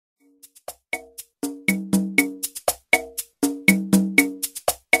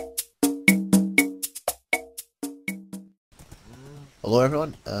Hello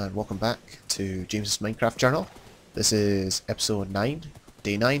everyone, and welcome back to James's Minecraft channel. This is episode 9,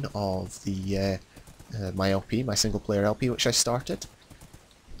 day 9 of the my LP, my single player LP, which I started.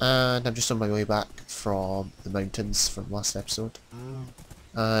 And I'm just on my way back from the mountains from last episode.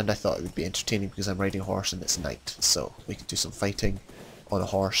 And I thought it would be entertaining because I'm riding a horse and it's night, so we could do some fighting on a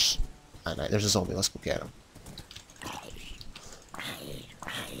horse at night. There's a zombie, let's go get him.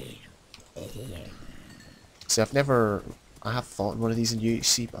 See, I have fought in one of these in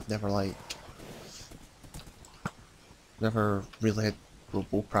UHC, but I've never really had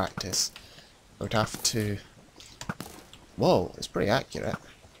robo practice. I would have to... Whoa, it's pretty accurate.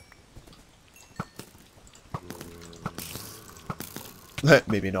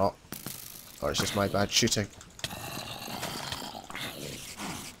 Maybe not. Or it's just my bad shooting.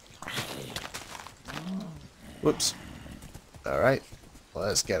 Whoops. Alright,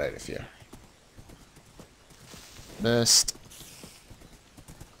 let's get out of here. Missed.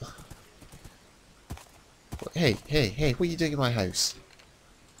 Hey, what are you doing in my house?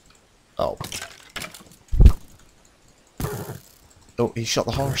 Oh. Oh, he shot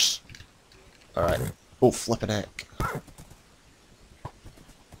the horse. Alright. Oh, flippin' heck.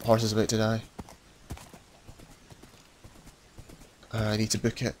 The horse is about to die. I need to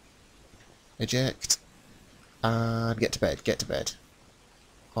book it. Eject. And get to bed.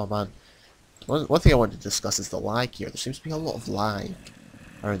 Oh man. One thing I wanted to discuss is the lag here. There seems to be a lot of lag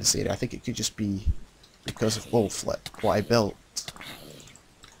around this area. I think it could just be because of flip, what I built.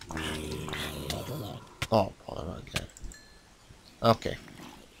 Oh, okay. Okay.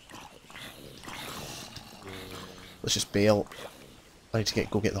 Let's just bail. I need to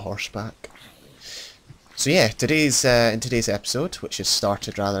go get the horse back. So yeah, in today's episode, which has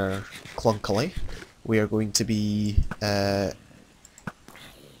started rather clunkily, we are going to be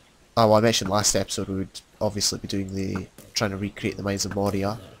oh, well, I mentioned last episode we would obviously be trying to recreate the mines of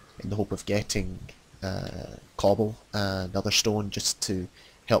Moria in the hope of getting cobble and other stone just to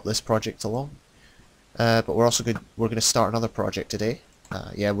help this project along. But we're going to start another project today.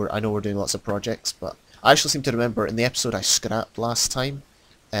 Yeah, I know we're doing lots of projects, but I actually seem to remember in the episode I scrapped last time,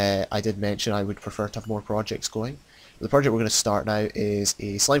 I did mention I would prefer to have more projects going. The project we're going to start now is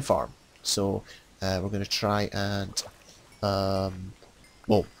a slime farm. So we're going to try and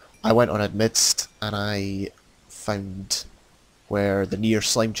well, I went on Amidst and I found where the near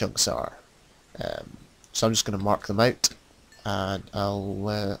slime chunks are. So I'm just going to mark them out, and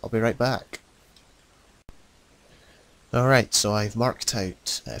I'll be right back. Alright, so I've marked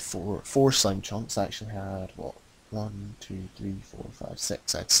out four slime chunks. I actually had, what, 1, 2, 3, 4, 5,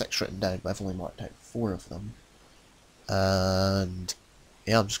 6. I had 6 written down, but I've only marked out 4 of them. And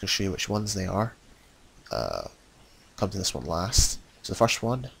yeah, I'm just going to show you which ones they are. Come to this one last. So the first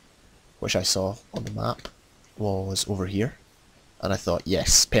one, which I saw on the map, was over here. And I thought,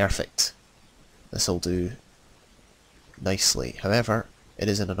 yes, perfect. This'll do nicely. However, it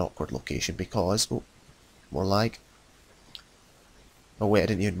is in an awkward location because... Oh, more lag. Oh wait, I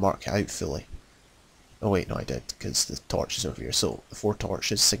didn't even mark it out fully. Oh wait, no I did, because the torch is over here. So, the 4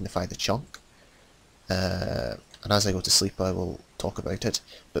 torches signify the chunk. And as I go to sleep I will talk about it.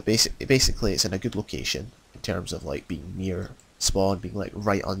 But basically it's in a good location, in terms of like being near spawn, being like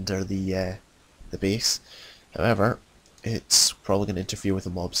right under the base. However, it's probably going to interfere with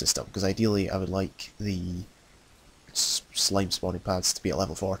the mob system, because ideally I would like the slime spawning pads to be at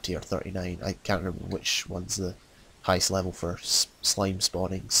level 40 or 39. I can't remember which one's the highest level for slime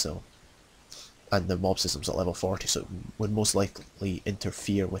spawning, so, and the mob system's at level 40, so it would most likely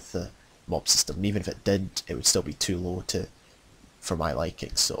interfere with the mob system, and even if it did, it would still be too low for my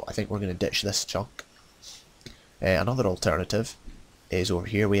liking, so I think we're going to ditch this chunk. Another alternative is over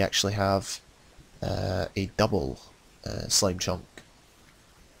here. We actually have a double slime chunk.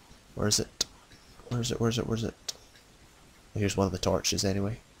 Where is it? Where is it? Here's one of the torches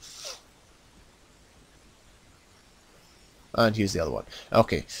anyway. And here's the other one.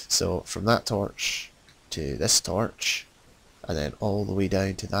 Okay, so from that torch to this torch, and then all the way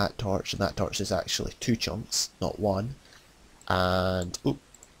down to that torch, and that torch is actually 2 chunks, not 1. And, oop,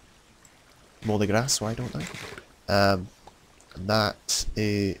 mow the grass, why don't I? And that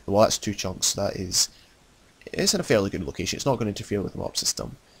is, well, that's 2 chunks. It's in a fairly good location. It's not going to interfere with the mob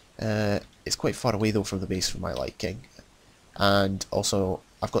system. It's quite far away though from the base for my liking. And also,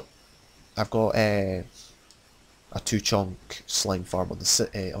 I've got a 2-chunk slime farm on the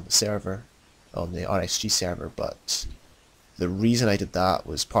server, on the RSG server. But the reason I did that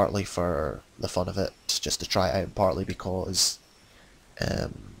was partly for the fun of it, just to try it out, and partly because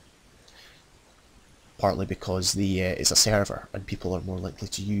it's a server and people are more likely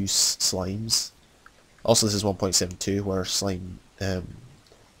to use slimes Also, this is 1.72 where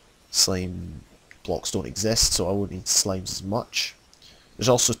slime blocks don't exist, so I won't need slimes as much. There's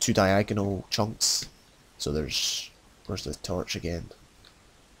also 2 diagonal chunks. So where's the torch again?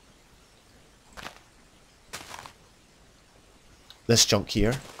 This chunk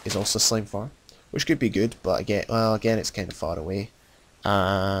here is also a slime farm, which could be good, but again it's kind of far away.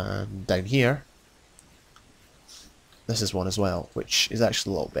 And down here, this is one as well, which is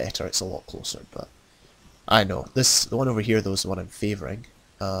actually a lot better. It's a lot closer, but I know the one over here though is the one I'm favouring.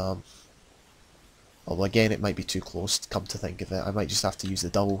 Although again, it might be too close. Come to think of it, I might just have to use the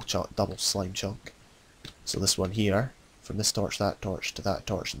double slime chunk. So this one here, from this torch to that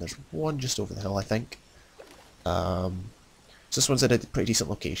torch, and there's one just over the hill, I think. So this one's at a pretty decent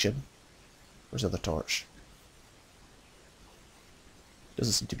location. Where's the other torch?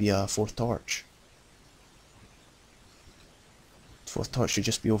 Doesn't seem to be a 4th torch. 4th torch should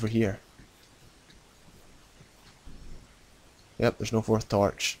just be over here. Yep, there's no 4th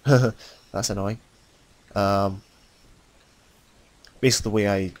torch. That's annoying. Basically, the way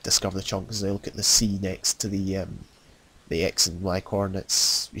I discover the chunks is I look at the C next to the X and Y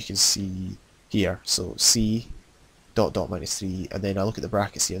coordinates. You can see here, so C dot dot minus 3, and then I look at the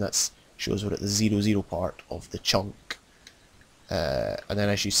brackets here, and that shows we're at the 0, 0 part of the chunk. And then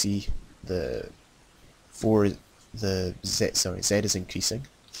as you see, Z is increasing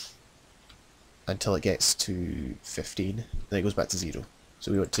until it gets to 15, then it goes back to 0.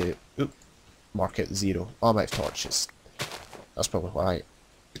 So we want to mark out the 0. Oh, I might have torches. That's probably why.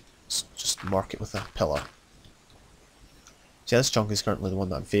 Just mark it with a pillar. So yeah, this chunk is currently the one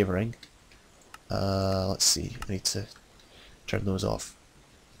that I'm favouring. Let's see, I need to turn those off.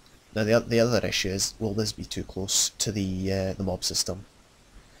 Now the other issue is, will this be too close to the mob system?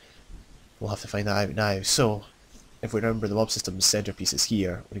 We'll have to find that out now. So, if we remember the mob system's centrepiece is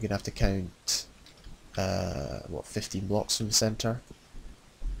here, we're going to have to count, 15 blocks from the centre?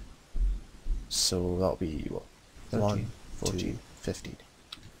 So that'll be, what, 1, 14, 15.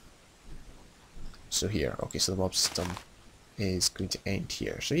 So here, okay, so the mob system is going to end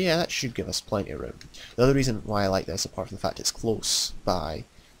here. So yeah, that should give us plenty of room. The other reason why I like this, apart from the fact it's close by,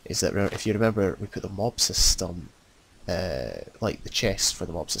 is that if you remember, we put the mob system, like the chest for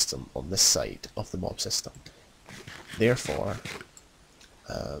the mob system, on this side of the mob system. Therefore,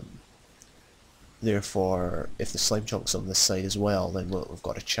 if the slime chunk's on this side as well, then we've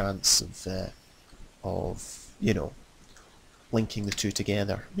got a chance of you know, linking the two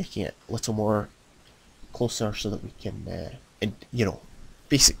together, making it a little more closer, so that we can, and you know,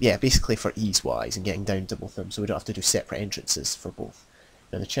 basically for ease wise and getting down to both of them, so we don't have to do separate entrances for both.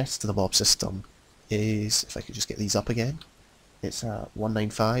 Now the chest to the mob system is, if I could just get these up again, it's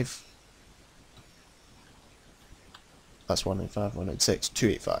 195. That's 195, 196,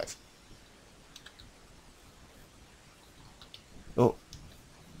 285. Oh.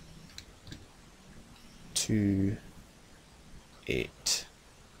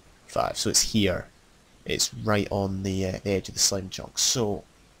 285. So it's here. It's right on the edge of the slime chunk. So,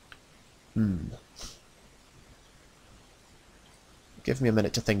 give me a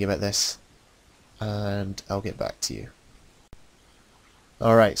minute to think about this, and I'll get back to you.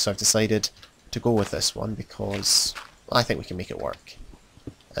 Alright, so I've decided to go with this one because I think we can make it work.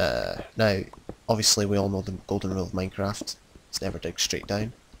 Now, obviously we all know the golden rule of Minecraft. It's never dig straight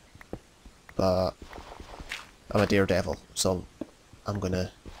down. But I'm a daredevil, so I'm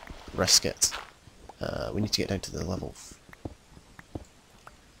gonna risk it. We need to get down to the level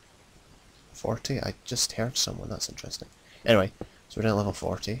 40. I just heard someone, that's interesting. Anyway, so we're down to level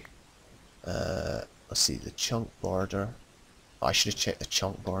 40. Let's see, the chunk border. Oh, I should have checked the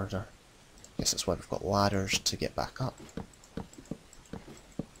chunk border. Guess that's why we've got ladders to get back up.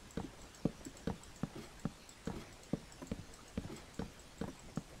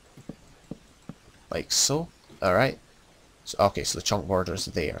 Like so. Alright. So, okay, so the chunk border is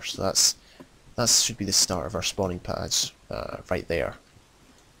there. So that should be the start of our spawning pads, right there.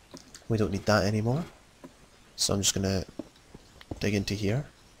 We don't need that anymore. So I'm just gonna dig into here.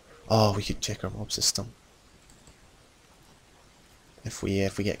 Oh, we could check our mob system if we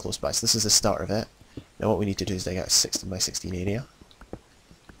get close by. So this is the start of it. Now what we need to do is dig out a 16 by 16 area.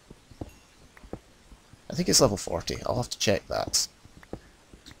 I think it's level 40. I'll have to check that.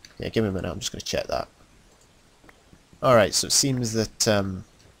 Yeah, give me a minute. I'm just going to check that. Alright, so it seems that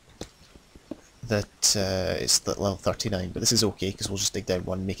it's the level 39, but this is okay because we'll just dig down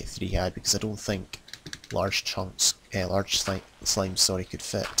one and make it 3 high, because I don't think large chunks, large slimes, sorry, could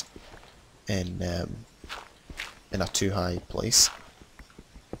fit in a too high place.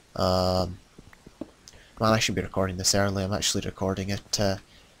 Man, I should be recording this early. I'm actually recording it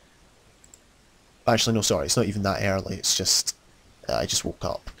Actually, no, sorry, it's not even that early. It's just I just woke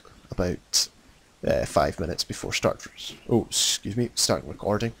up about 5 minutes before starting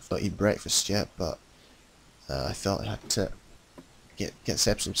recording. I've not eaten breakfast yet, but I felt I had to get this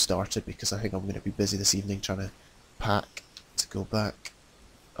episode started because I think I'm going to be busy this evening trying to pack to go back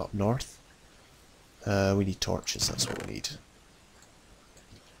up north. We need torches. That's what we need.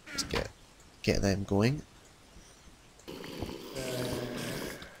 Let's get them going.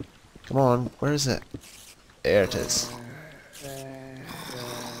 Come on, where is it? There it is.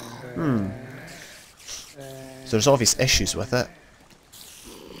 So there's obvious issues with it.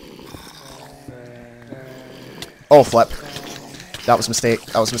 Oh, flip. That was a mistake.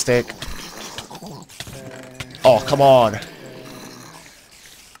 That was a mistake. Oh, come on.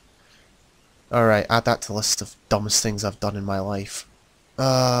 Alright, add that to the list of dumbest things I've done in my life.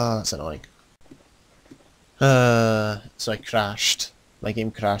 That's annoying. So I crashed. My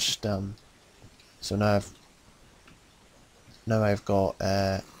game crashed. So now I've got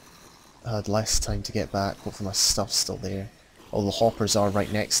had less time to get back. Hopefully my stuff's still there. All the hoppers are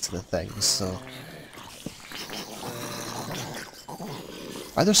right next to the things, so...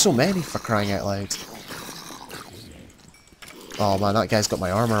 Why are there so many, for crying out loud? Oh man, that guy's got my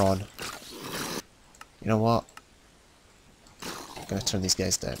armor on. You know what? I'm gonna turn these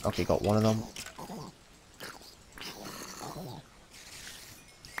guys down. Okay, got one of them.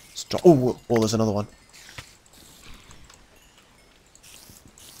 Oh, there's another one.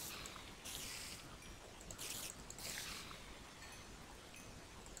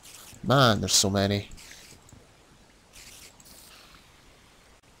 Man, there's so many.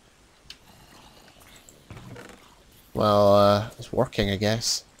 Well, it's working, I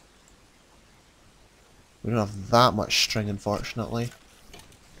guess. We don't have that much string, unfortunately.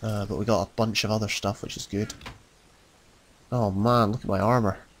 But we got a bunch of other stuff, which is good. Oh man, look at my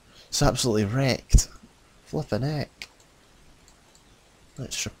armor. It's absolutely wrecked. Flippin' heck.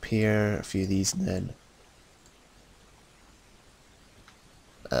 Let's repair a few of these and then...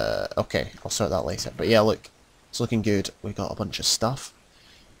 okay, I'll sort that later. But yeah, look, it's looking good. We got a bunch of stuff.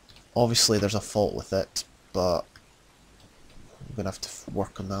 Obviously there's a fault with it, but I'm going to have to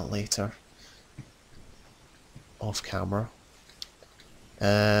work on that later. Off camera.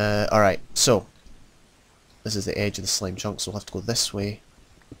 Alright, so this is the edge of the slime chunk, so we'll have to go this way.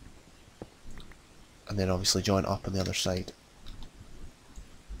 And then obviously join up on the other side.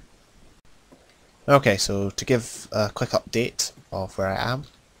 Okay, so to give a quick update of where I am,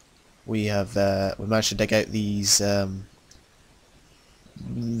 we managed to dig out these the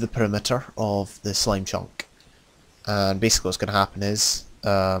perimeter of the slime chunk, and basically what's going to happen is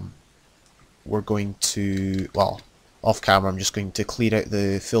we're going to, well, off camera I'm just going to clear out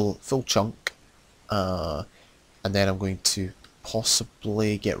the full chunk, and then I'm going to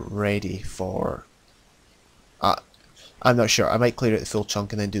possibly get ready for I'm not sure. I might clear out the full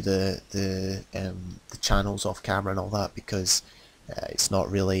chunk and then do the channels off camera and all that, because it's not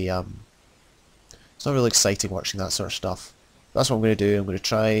really exciting watching that sort of stuff. That's what I'm going to do. I'm going to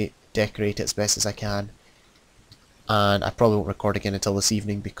try decorate it as best as I can, and I probably won't record again until this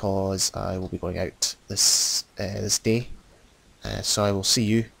evening because I will be going out this day. So I will see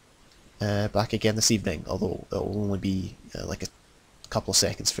you back again this evening, although it will only be like a couple of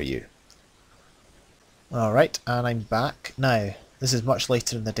seconds for you. Alright, and I'm back. Now, this is much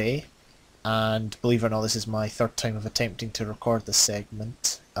later in the day, and believe it or not, this is my third time of attempting to record this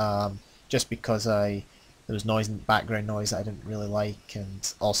segment, just because there was noise and background noise that I didn't really like,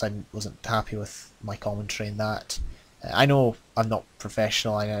 and also I wasn't happy with my commentary and that. I know I'm not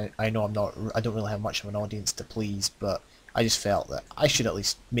professional, I know I don't really have much of an audience to please, but I just felt that I should at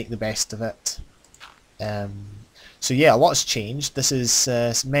least make the best of it. So yeah, a lot's changed. This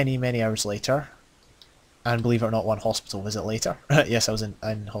is many hours later. And believe it or not, one hospital visit later. Yes, I was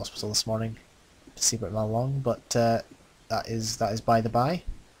in hospital this morning to see about my lung, but that is by the by.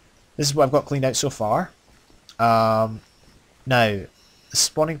 This is what I've got cleaned out so far. Now, the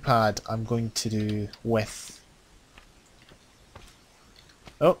spawning pad I'm going to do with...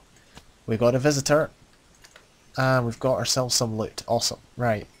 Oh, we got a visitor. And we've got ourselves some loot. Awesome.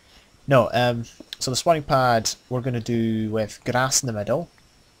 Right. No, so the spawning pad we're going to do with grass in the middle.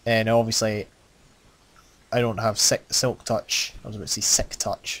 And obviously... I don't have silk touch. I was about to say sick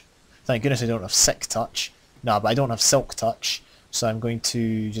touch. Thank goodness I don't have sick touch. No, but I don't have silk touch. So I'm going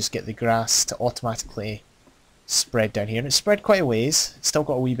to just get the grass to automatically spread down here. And it's spread quite a ways. It's still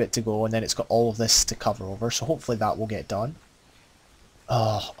got a wee bit to go, and then it's got all of this to cover over. So hopefully that will get done.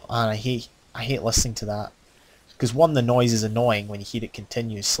 Oh, and I hate listening to that. Because one, the noise is annoying when you hear it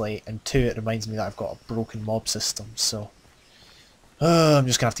continuously, and two, it reminds me that I've got a broken mob system. So I'm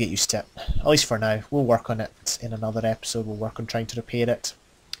just going to have to get used to it. At least for now. We'll work on it in another episode. We'll work on trying to repair it.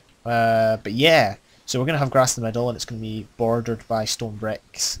 But yeah, so we're going to have grass in the middle and it's going to be bordered by stone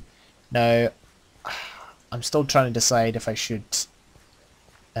bricks. Now, I'm still trying to decide if I should,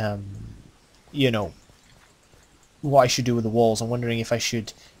 you know, what I should do with the walls. I'm wondering if I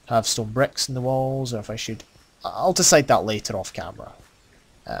should have stone bricks in the walls or if I should... I'll decide that later off camera.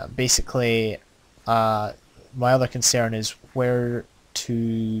 Basically, my other concern is where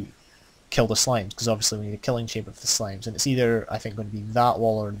to kill the slimes, because obviously we need a killing chamber for the slimes, and it's either, I think, going to be that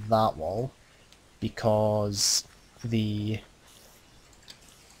wall or that wall, because the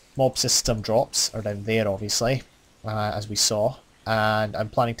mob system drops are down there, obviously, as we saw, and I'm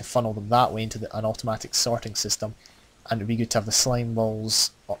planning to funnel them that way into an automatic sorting system, and it would be good to have the slime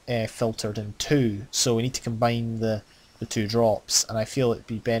balls filtered in two, so we need to combine the two drops, and I feel it'd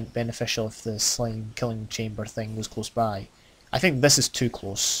be beneficial if the slime killing chamber thing was close by. I think this is too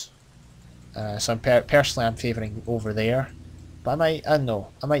close, so personally I'm favouring over there, but I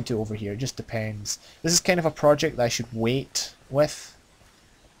might do over here. It just depends. This is kind of a project that I should wait with.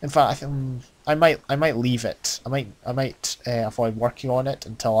 In fact, I might leave it. I might avoid working on it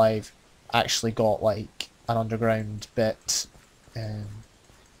until I've actually got like an underground bit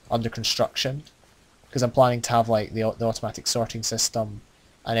under construction, because I'm planning to have like the automatic sorting system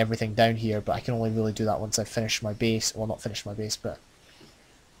and everything down here, but I can only really do that once I've finished my base. Well, not finished my base, but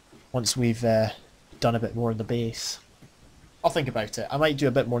once we've done a bit more in the base. I'll think about it. I might do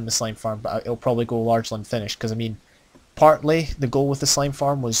a bit more in the slime farm, but it'll probably go largely unfinished, because I mean, partly the goal with the slime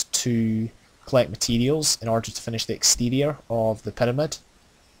farm was to collect materials in order to finish the exterior of the pyramid.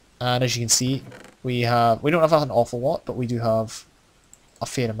 And as you can see, we don't have an awful lot, but we do have a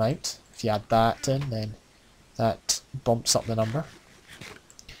fair amount. If you add that in, then that bumps up the number.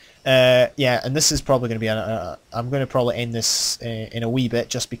 Yeah, and this is probably going to be I'm going to probably end this in a wee bit,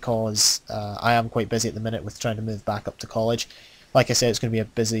 just because I am quite busy at the minute with trying to move back up to college. Like I said, it's going to be a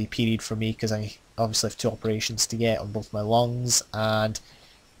busy period for me because I obviously have 2 operations to get on both my lungs, and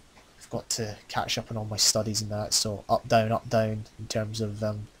I've got to catch up on all my studies and that. So up down in terms of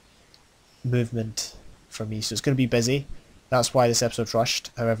movement for me. So it's going to be busy. That's why this episode's rushed.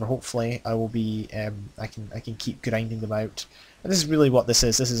 However, hopefully I will be I can keep grinding them out. And this is really what this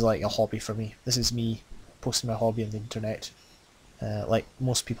is. This is like a hobby for me. This is me posting my hobby on the internet, like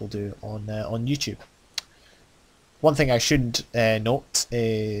most people do on YouTube. One thing I should note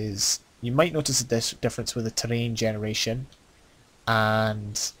is you might notice a difference with the terrain generation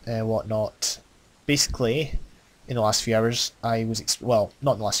and whatnot. Basically, in the last few hours, I was well,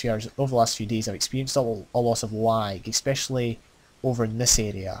 not in the last few hours, over the last few days, I've experienced a loss of lag, especially over in this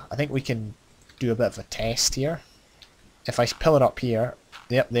area. I think we can do a bit of a test here. If I pull it up here,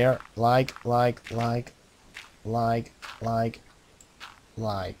 yep, there, lag.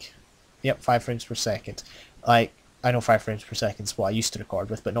 Yep, 5 frames per second. Like, I know 5 frames per second is what I used to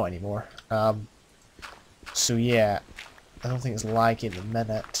record with, but not anymore. So yeah, I don't think it's laggy at the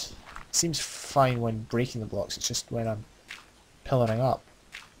minute. It seems fine when breaking the blocks, it's just when I'm pillaring up.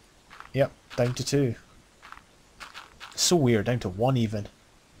 Yep, down to 2. So weird, down to 1 even.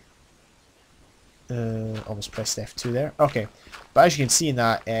 Almost pressed F2 there. Okay, but as you can see in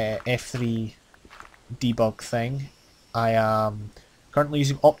that F3 debug thing, I am currently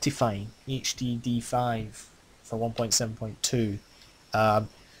using Optifine HDD5 for 1.7.2. I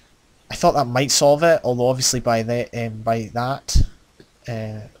thought that might solve it, although obviously by that,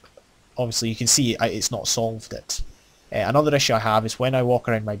 obviously you can see it's not solved it. Another issue I have is when I walk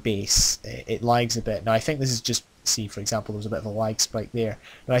around my base, it lags a bit. Now I think this is just, see for example there was a bit of a lag spike there.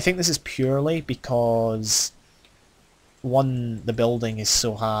 Now I think this is purely because the building is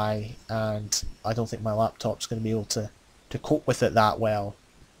so high and I don't think my laptop's going to be able to cope with it that well.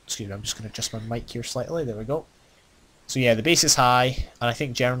 Excuse me, I'm just going to adjust my mic here slightly, there we go. So yeah, the base is high, and I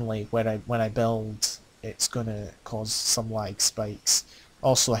think generally when I build, it's going to cause some lag spikes.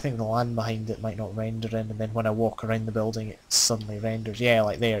 Also, I think the land behind it might not render in, and then when I walk around the building, it suddenly renders. Yeah,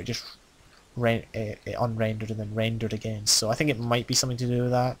 like there, it just it unrendered and then rendered again. So I think it might be something to do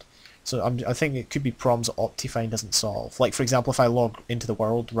with that. So I think it could be problems that Optifine doesn't solve. Like for example, if I log into the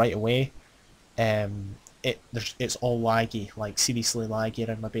world right away, it's all laggy, like seriously laggy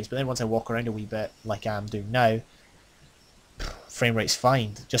around my base. But then once I walk around a wee bit, like I am doing now, frame rate's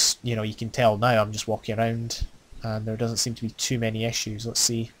fine. Just, you know, you can tell now I'm just walking around and there doesn't seem to be too many issues. Let's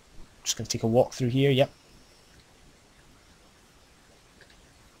see. I'm just going to take a walk through here. Yep.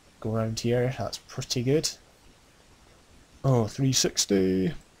 Go around here. That's pretty good. Oh,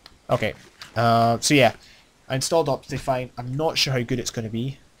 360. Okay. So yeah, I installed Optifine. I'm not sure how good it's going to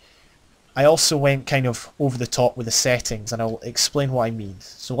be. I also went kind of over the top with the settings, and I'll explain what I mean.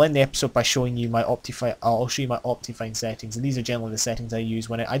 So I'll end the episode by showing you my Optifine. I'll show you my Optifine settings, and these are generally the settings I use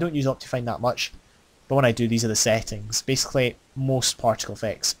when I don't use Optifine that much, but when I do, these are the settings. Basically, most particle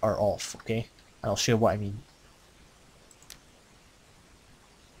effects are off, okay? And I'll show you what I mean.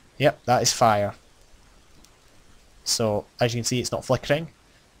 Yep, that is fire. So, as you can see, it's not flickering,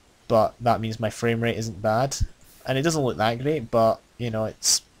 but that means my frame rate isn't bad. And it doesn't look that great, but, you know,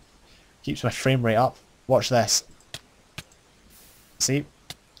 it's keeps my frame rate up. Watch this. See?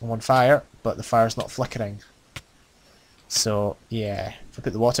 I'm on fire, but the fire's not flickering. So, yeah. If I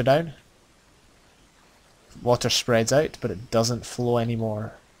put the water down, water spreads out, but it doesn't flow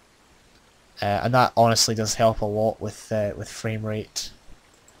anymore. And that honestly does help a lot with frame rate,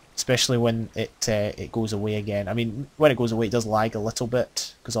 especially when it goes away again. I mean, when it goes away, it does lag a little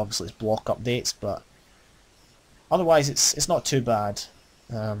bit because obviously it's block updates, but otherwise it's not too bad.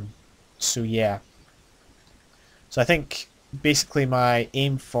 So yeah. So I think basically my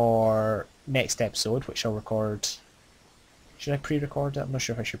aim for next episode, which I'll record. Should I pre-record it? I'm not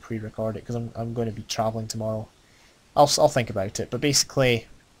sure if I should pre-record it because I'm going to be travelling tomorrow. I'll think about it, but basically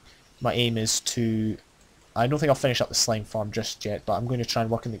my aim is to... I don't think I'll finish up the slime farm just yet, but I'm going to try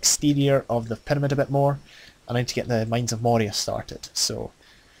and work on the exterior of the pyramid a bit more, and I need to get the Mines of Moria started, so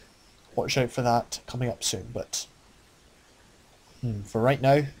watch out for that coming up soon. But for right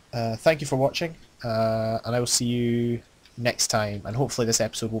now, thank you for watching, and I will see you next time, and hopefully this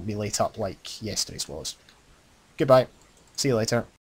episode won't be late up like yesterday's was. Goodbye. See you later.